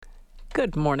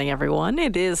Good morning, everyone.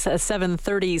 It is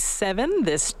 7:37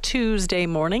 this Tuesday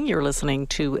morning. You're listening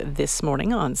to This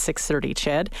Morning on 6:30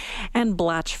 CHED and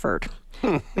Blatchford.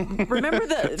 Remember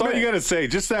That's all you got to say,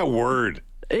 just that word.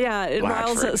 Yeah, it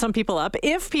riles some people up.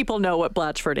 If people know what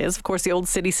Blatchford is, of course, the old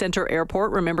city centre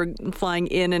airport. Remember flying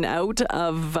in and out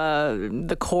of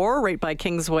the core right by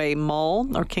Kingsway Mall,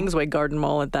 or Kingsway Garden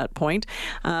Mall at that point.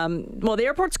 Well, the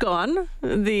airport's gone.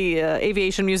 The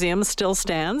Aviation Museum still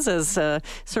stands as a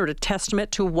sort of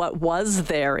testament to what was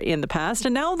there in the past.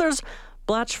 And now there's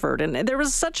Blatchford. And there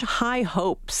was such high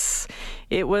hopes.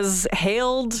 It was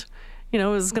hailed... it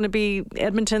was going to be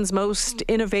Edmonton's most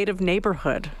innovative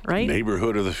neighborhood, right?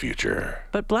 Neighborhood of the future.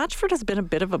 But Blatchford has been a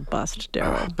bit of a bust,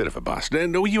 Darryl. A bit of a bust.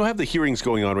 And you have the hearings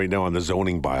going on right now on the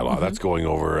zoning bylaw. That's going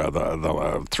over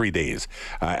the 3 days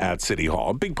at City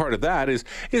Hall. A big part of that is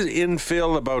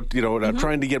infill about,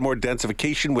 trying to get more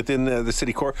densification within the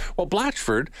city core. Well,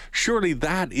 Blatchford, surely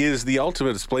that is the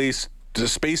ultimate space to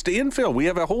infill. We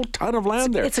have a whole ton of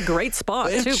land there. It's a great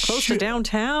spot, too, close to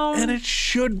downtown. And it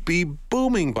should be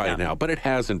booming by now, but it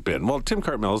hasn't been. Well, Tim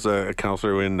Cartmell's a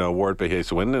councillor in Ward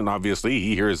Pihêsiwin, and obviously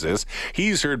he hears this.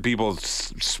 He's heard people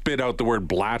spit out the word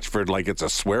Blatchford like it's a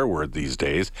swear word these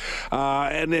days.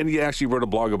 And then he actually wrote a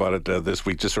blog about it this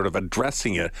week, just sort of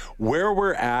addressing it, where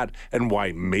we're at and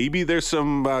why maybe there's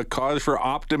some cause for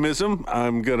optimism.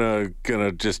 I'm gonna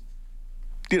just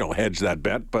hedge that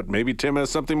bet, but maybe Tim has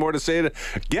something more to say to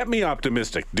get me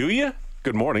optimistic. Do you?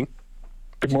 Good morning.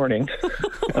 Good morning.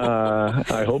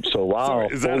 I hope so. Wow. Sorry,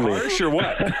 is that harsh or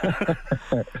what?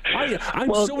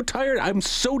 I'm so tired. I'm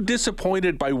so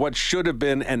disappointed by what should have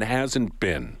been and hasn't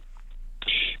been.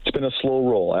 It's been a slow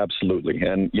roll, absolutely.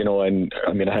 And,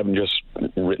 I haven't just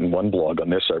written one blog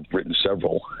on this. I've written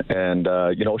several. And,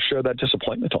 share that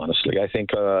disappointment, honestly. I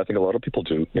think a lot of people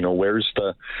do.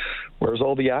 Where's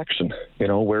all the action?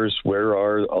 Where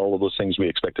are all of those things we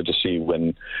expected to see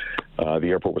when the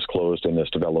airport was closed and this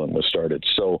development was started?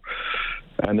 So,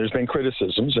 and there's been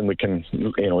criticisms, and we can,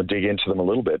 dig into them a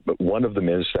little bit. But one of them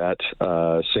is that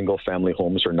single-family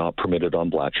homes are not permitted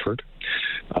on Blatchford.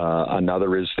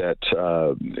 Another is that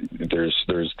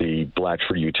there's the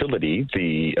Blatchford utility,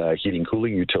 the heating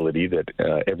cooling utility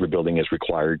that every building is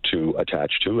required to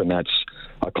attach to, and that's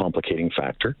a complicating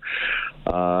factor.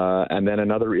 And then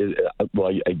another is,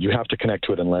 you have to connect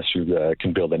to it unless you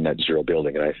can build a net zero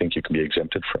building, and I think you can be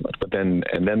exempted from it. But then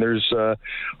there's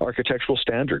architectural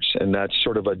standards, and that's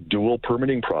sort of a dual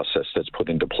permitting process that's put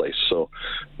into place. So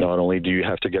not only do you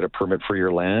have to get a permit for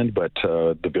your land, but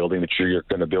the building that you're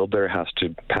going to build there has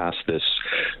to pass this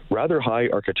rather high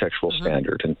architectural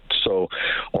standard. And so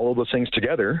all of those things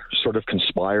together sort of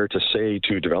conspire to say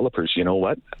to developers, you know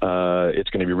what, it's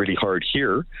going to be really hard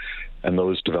here. And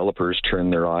those developers turn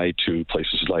their eye to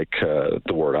places like the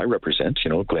ward I represent,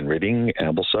 Glenridding,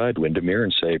 Ambleside, Windermere,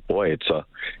 and say, boy,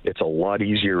 it's a lot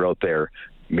easier out there.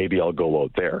 Maybe I'll go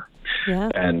out there. Yeah.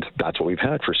 And that's what we've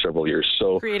had for several years.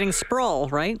 So creating sprawl,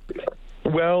 right?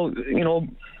 Well,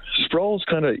 sprawl is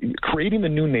kind of creating the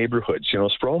new neighborhoods.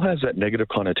 Sprawl has that negative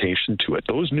connotation to it.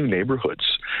 Those new neighborhoods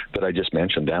that I just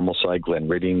mentioned, Ambleside,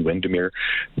 Glenridding, Windermere,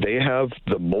 they have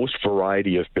the most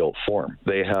variety of built form.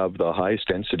 They have the highest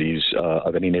densities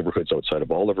of any neighborhoods outside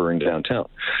of Oliver and downtown.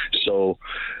 So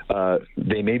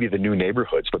they may be the new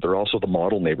neighborhoods, but they're also the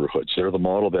model neighborhoods. They're the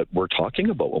model that we're talking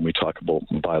about when we talk about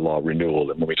bylaw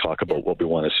renewal and when we talk about what we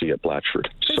want to see at Blatchford.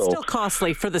 It's still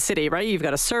costly for the city, right? You've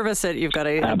got to service it. You've got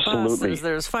a bus.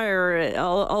 There's fire,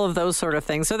 all of those sort of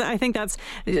things. So I think that's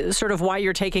sort of why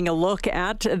you're taking a look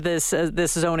at this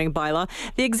zoning bylaw.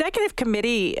 The executive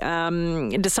committee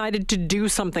decided to do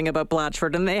something about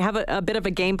Blatchford, and they have a bit of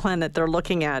a game plan that they're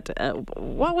looking at.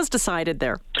 What was decided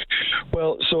there?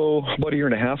 Well, so about a year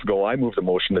and a half ago, I moved a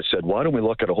motion that said, why don't we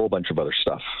look at a whole bunch of other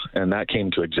stuff? And that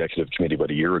came to executive committee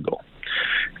about a year ago.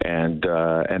 And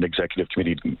executive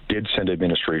committee did send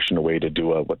administration away to do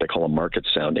what they call a market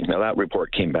sounding. Now, that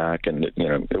report came back, and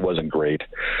it wasn't great.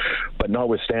 But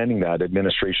notwithstanding that,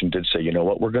 administration did say, you know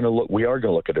what, we are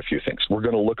going to look at a few things. We're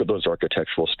going to look at those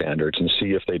architectural standards and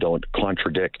see if they don't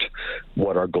contradict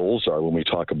what our goals are when we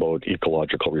talk about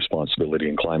ecological responsibility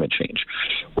and climate change.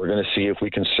 We're going to see if we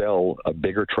can sell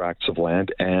bigger tracts of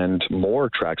land and more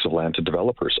tracts of land to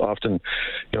developers. Often,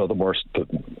 the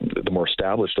more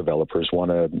established developers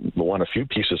want a few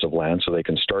pieces of land so they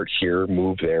can start here,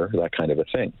 move there, that kind of a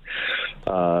thing.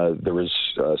 There was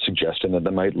a suggestion that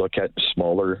they might look at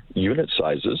smaller unit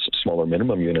sizes, smaller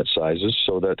minimum unit sizes,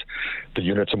 so that the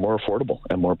units are more affordable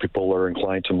and more people are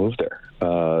inclined to move there.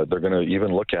 They're going to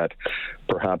even look at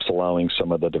perhaps allowing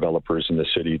some of the developers in the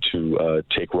city to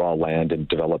take raw land and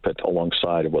develop it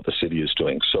alongside of what the city is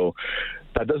doing. So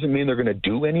that doesn't mean they're going to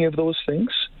do any of those things.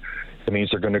 It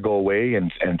means they're going to go away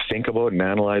and think about and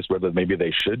analyze whether maybe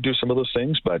they should do some of those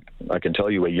things. But I can tell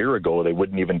you a year ago, they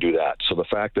wouldn't even do that. So the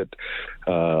fact that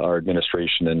our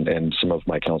administration and some of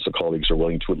my council colleagues are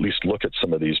willing to at least look at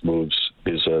some of these moves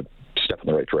is a step in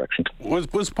the right direction.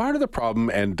 Was part of the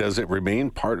problem, and does it remain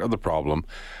part of the problem,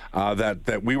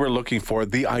 that we were looking for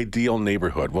the ideal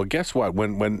neighborhood? Well, guess what?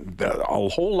 When a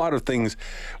whole lot of things,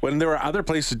 when there are other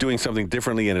places doing something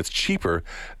differently and it's cheaper,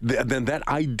 then that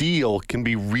ideal can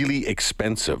be really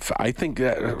expensive. I think,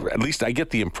 at least I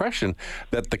get the impression,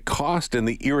 that the cost and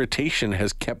the irritation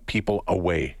has kept people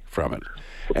away from it.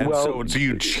 And well, so do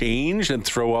you change and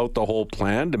throw out the whole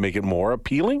plan to make it more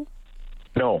appealing?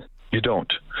 No. You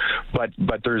don't, but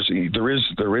there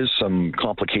is some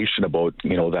complication about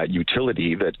that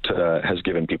utility that has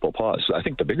given people pause. I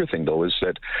think the bigger thing though is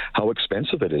that how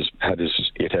expensive it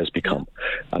has become,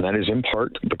 and that is in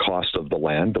part the cost of the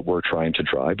land that we're trying to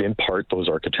drive, in part those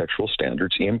architectural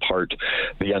standards, in part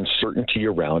the uncertainty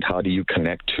around how do you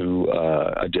connect to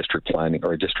a district planning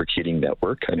or a district heating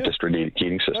network, a district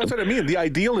heating system. That's what I mean. The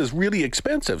ideal is really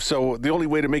expensive, so the only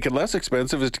way to make it less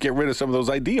expensive is to get rid of some of those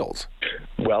ideals.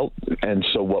 Well, and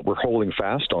so what we're holding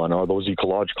fast on are those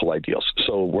ecological ideals.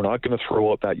 So we're not going to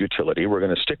throw out that utility. We're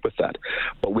going to stick with that.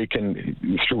 But we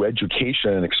can, through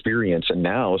education and experience, and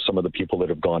now some of the people that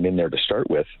have gone in there to start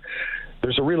with,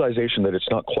 there's a realization that it's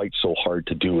not quite so hard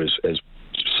to do as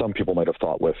some people might have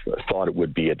thought it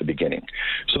would be at the beginning.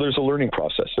 So there's a learning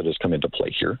process that has come into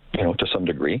play here, to some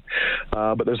degree.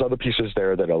 But there's other pieces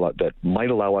there that might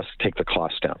allow us to take the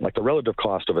cost down. Like the relative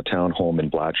cost of a townhome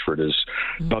in Blatchford is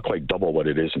not quite double what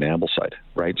it is in Ambleside,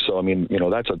 right? So I mean,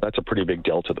 that's a pretty big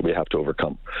delta that we have to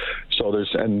overcome. So these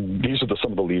are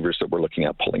some of the levers that we're looking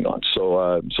at pulling on.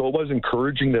 So it was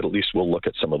encouraging that at least we'll look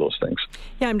at some of those things.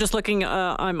 Yeah, I'm just looking.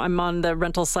 I'm on the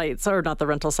rental sites, or not the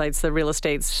rental sites, the real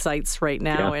estate sites right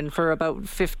now. Yeah. And for about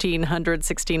 1,500,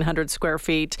 1,600 square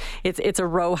feet, it's a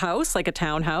row house, like a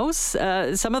townhouse.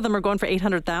 Some of them are going for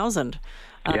 800,000.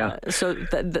 So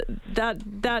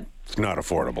that it's not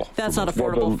affordable. That's not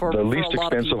affordable for the least a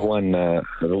lot expensive of people.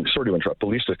 one. Sorry to interrupt. The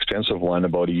least expensive one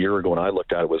about a year ago when I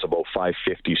looked at it was about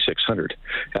 550, 600.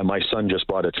 And my son just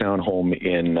bought a townhome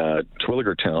in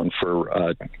Terwillegar Town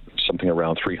for something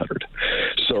around 300.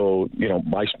 So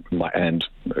my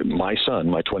son,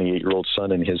 my 28-year-old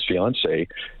son, and his fiance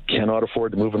cannot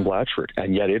afford to move in Blatchford,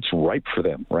 and yet it's ripe for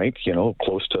them, right?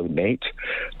 Close to Nate,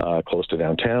 close to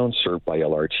downtown, served by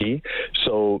LRT.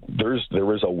 So there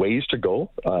is a ways to go.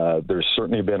 There's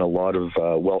certainly been a lot of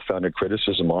well-founded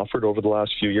criticism offered over the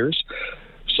last few years.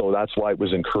 So that's why it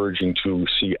was encouraging to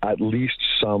see at least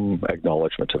some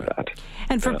acknowledgement of that.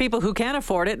 And for people who can't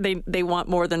afford it, they want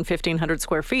more than 1,500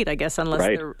 square feet, I guess,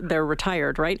 unless they're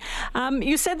retired, right?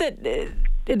 You said that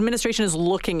administration is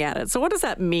looking at it. So what does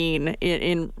that mean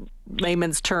in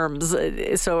layman's terms?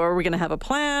 So are we going to have a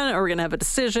plan? Are we going to have a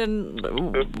decision?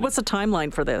 What's the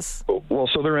timeline for this? Well,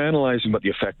 so they're analyzing what the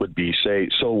effect would be.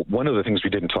 So one of the things we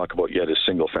didn't talk about yet is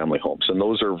single-family homes, and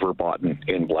those are verboten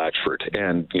in Blatchford.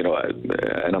 And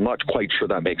and I'm not quite sure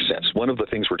that makes sense. One of the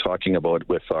things we're talking about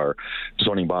with our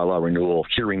zoning bylaw renewal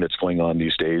hearing that's going on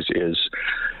these days is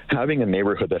having a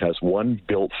neighborhood that has one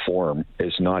built form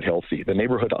is not healthy. The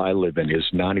neighborhood I live in is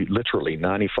literally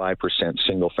 95%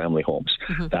 single-family homes.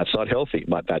 Mm-hmm. That's not healthy.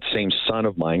 That same son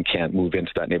of mine can't move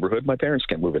into that neighborhood. My parents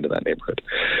can't move into that neighborhood.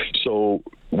 So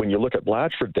when you look at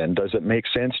Blatchford, then, does it make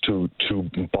sense to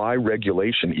by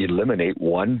regulation, eliminate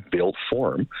one built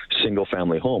form,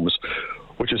 single-family homes,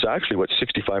 which is actually what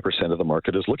 65% of the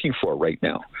market is looking for right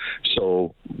now.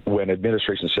 So when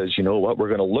administration says, you know what, we're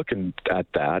going to look at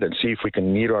that and see if we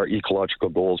can meet our ecological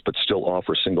goals but still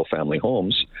offer single-family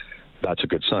homes, that's a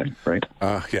good sign, right?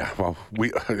 Well,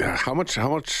 how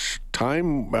much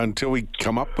time until we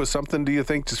come up with something, do you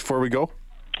think, just before we go?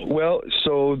 Well,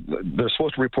 so they're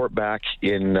supposed to report back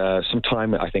in some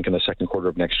time, I think in the second quarter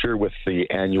of next year, with the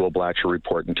annual Blatchford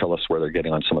report and tell us where they're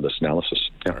getting on some of this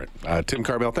analysis. Yeah. All right. Tim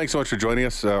Cartmell, thanks so much for joining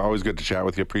us. Always good to chat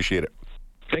with you. Appreciate it.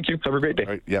 Thank you. Have a great day.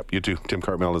 All right. Yep, you too. Tim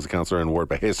Cartmell is a councillor in Ward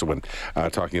Pihêsiwin,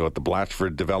 talking about the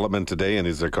Blatchford development today and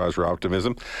his cause for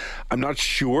optimism. I'm not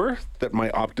sure that my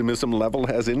optimism level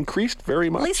has increased very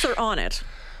much. At least they're on it,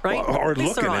 right? Well, or at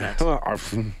least looking they're on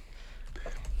at it.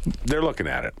 They're looking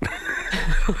at it.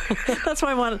 That's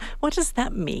why I wanted. What does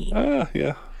that mean?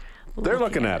 Yeah. They're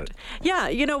looking at it. Yeah,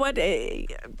 you know what?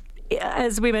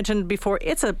 As we mentioned before,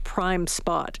 it's a prime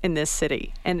spot in this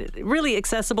city and really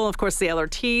accessible. Of course, the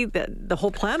LRT, the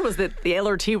whole plan was that the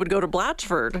LRT would go to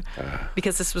Blatchford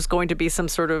because this was going to be some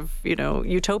sort of,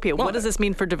 utopia. Well, what does this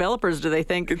mean for developers, do they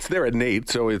think? It's there at Nate,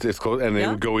 so it's close, and they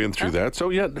would go in through that.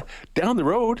 So, down the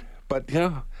road, but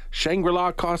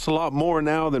Shangri-La costs a lot more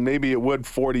now than maybe it would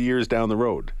 40 years down the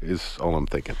road, is all I'm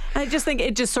thinking. I just think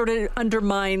it just sort of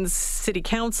undermines city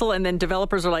council, and then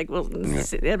developers are like, well,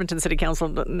 Edmonton City Council,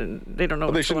 they don't know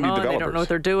what's going on. They don't know what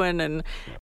they're doing. And